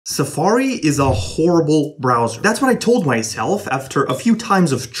Safari is a horrible browser. That's what I told myself after a few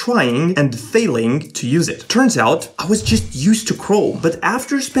times of trying and failing to use it. Turns out, I was just used to Chrome, but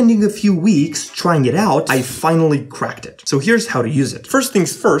after spending a few weeks trying it out, I finally cracked it. So here's how to use it. First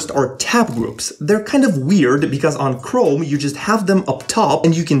things first are tab groups. They're kind of weird because on Chrome, you just have them up top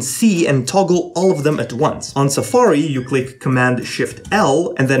and you can see and toggle all of them at once. On Safari, you click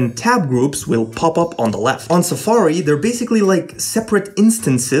Command-Shift-L and then tab groups will pop up on the left. On Safari, they're basically like separate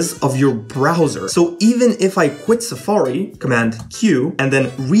instances of your browser. So even if I quit Safari, Command-Q, and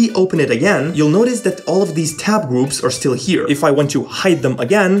then reopen it again, you'll notice that all of these tab groups are still here. If I want to hide them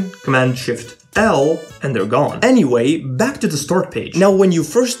again, Command-Shift-L, and they're gone. Anyway, back to the start page. Now, when you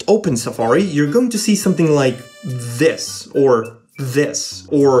first open Safari, you're going to see something like this, or this,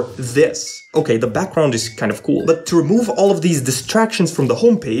 or this. Okay, the background is kind of cool, but to remove all of these distractions from the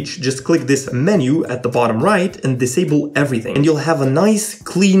homepage, just click this menu at the bottom right and disable everything, and you'll have a nice,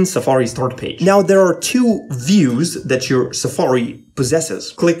 clean Safari start page. Now, there are two views that your Safari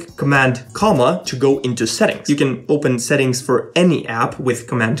possesses. Click Command, comma to go into settings. You can open settings for any app with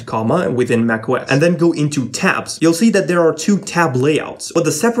Command, comma within macOS, and then go into tabs. You'll see that there are two tab layouts. What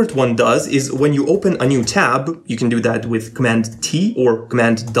the separate one does is when you open a new tab, you can do that with Command T or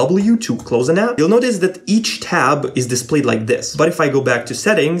Command W to close an app. You'll notice that each tab is displayed like this. But if I go back to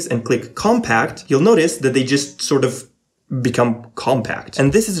settings and click compact, you'll notice that they just sort of become compact.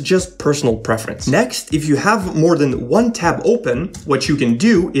 And this is just personal preference. Next, if you have more than one tab open, what you can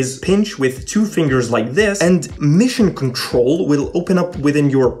do is pinch with two fingers like this, and Mission Control will open up within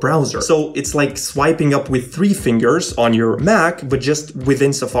your browser. So it's like swiping up with three fingers on your Mac, but just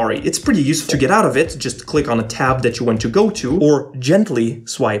within Safari. It's pretty useful. To get out of it, just click on a tab that you want to go to, or gently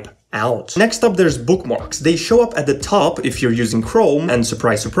swipe out. Next up, there's bookmarks. They show up at the top if you're using Chrome, and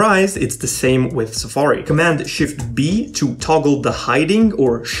surprise, surprise, it's the same with Safari. Command-Shift-B to toggle the hiding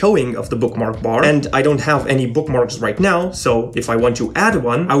or showing of the bookmark bar, and I don't have any bookmarks right now, so if I want to add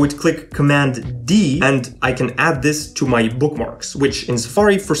one, I would click Command-D, and I can add this to my bookmarks, which in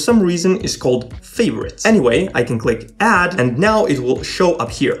Safari, for some reason, is called Favorites. Anyway, I can click Add, and now it will show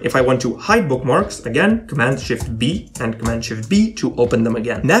up here. If I want to hide bookmarks, again, Command-Shift-B and Command-Shift-B to open them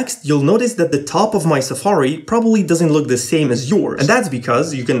again. Next, you'll notice that the top of my Safari probably doesn't look the same as yours. And that's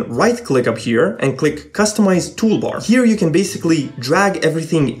because you can right-click up here and click Customize Toolbar. Here you can basically drag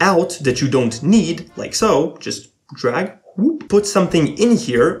everything out that you don't need, like so. Just drag. Put something in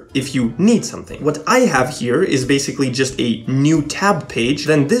here if you need something. What I have here is basically just a new tab page.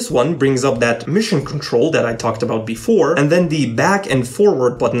 Then this one brings up that Mission Control that I talked about before, and then the back and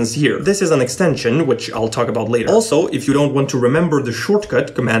forward buttons here. This is an extension, which I'll talk about later. Also, if you don't want to remember the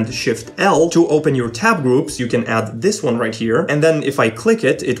shortcut, Command-Shift-L, to open your tab groups, you can add this one right here. And then if I click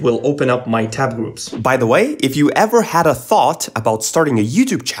it, it will open up my tab groups. By the way, if you ever had a thought about starting a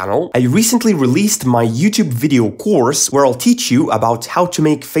YouTube channel, I recently released my YouTube video course where I'll teach you about how to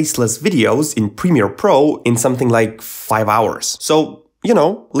make faceless videos in Premiere Pro in something like 5 hours. So, you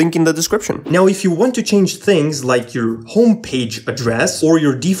know, link in the description. Now, if you want to change things like your homepage address or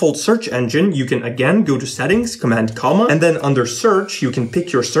your default search engine, you can again go to settings, Command, comma, and then under search, you can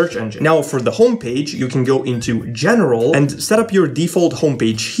pick your search engine. Now, for the homepage, you can go into general and set up your default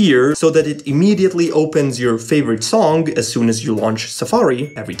homepage here so that it immediately opens your favorite song as soon as you launch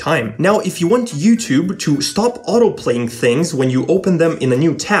Safari every time. Now, if you want YouTube to stop autoplaying things when you open them in a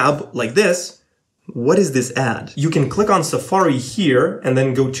new tab like this, what is this ad? You can click on Safari here and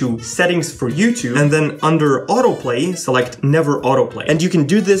then go to settings for YouTube, and then under autoplay, select never autoplay. And you can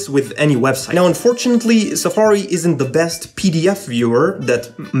do this with any website. Now, unfortunately, Safari isn't the best PDF viewer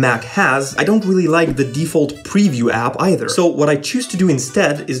that Mac has. I don't really like the default preview app either. So what I choose to do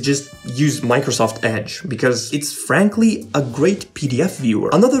instead is just use Microsoft Edge, because it's frankly a great PDF viewer.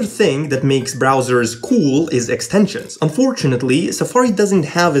 Another thing that makes browsers cool is extensions. Unfortunately, Safari doesn't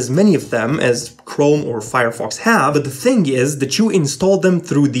have as many of them as Chrome or Firefox have, but the thing is that you install them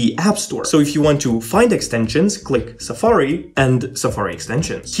through the App Store. So if you want to find extensions, click Safari and Safari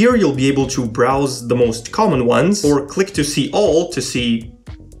Extensions. Here you'll be able to browse the most common ones, or click to see all to see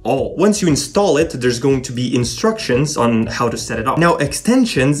all. Once you install it, there's going to be instructions on how to set it up. Now,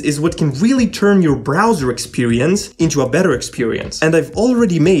 extensions is what can really turn your browser experience into a better experience. And I've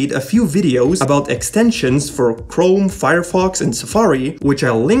already made a few videos about extensions for Chrome, Firefox, and Safari, which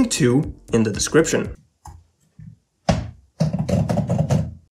I'll link to in the description.